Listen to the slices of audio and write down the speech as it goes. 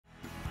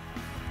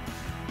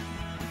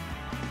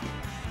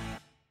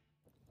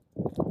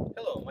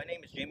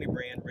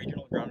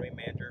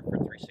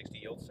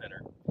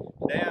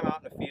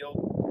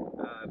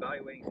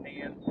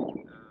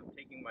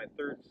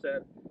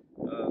set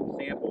of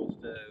samples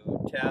to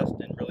test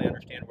and really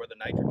understand where the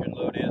nitrogen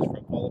load is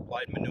from fall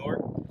applied manure.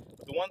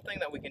 But the one thing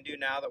that we can do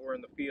now that we're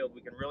in the field,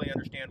 we can really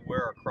understand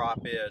where our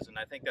crop is, and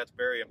I think that's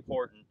very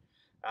important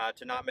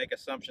to not make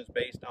assumptions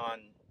based on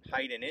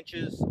height in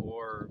inches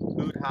or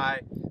boot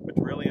high, but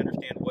to really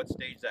understand what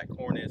stage that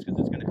corn is, because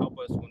it's going to help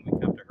us when we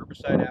come to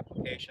herbicide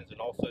applications and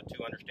also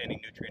to understanding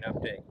nutrient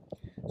uptake.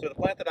 So the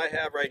plant that I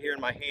have right here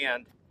in my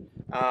hand,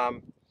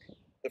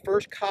 the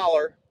first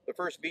collar, the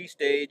first V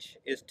stage,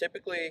 is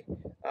typically,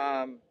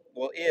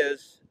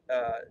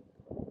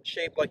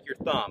 shaped like your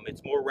thumb.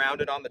 It's more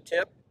rounded on the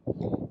tip.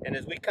 And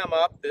as we come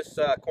up, this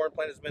corn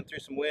plant has been through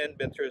some wind,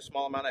 been through a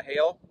small amount of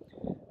hail.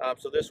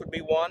 So this would be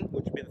 1,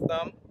 which would be the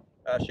thumb,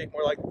 shaped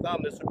more like the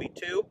thumb. This would be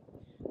 2,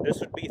 this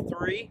would be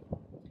 3,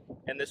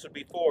 and this would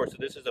be 4. So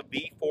this is a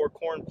V4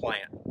 corn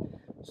plant.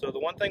 So the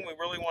one thing we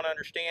really want to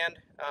understand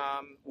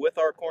with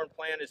our corn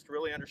plant is to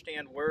really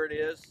understand where it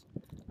is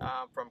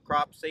from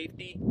crop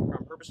safety,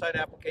 from herbicide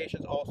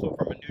applications, also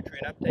from a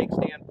nutrient uptake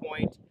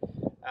standpoint,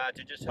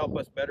 to just help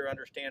us better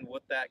understand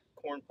what that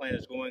corn plant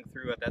is going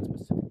through at that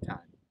specific time.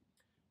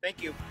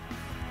 Thank you.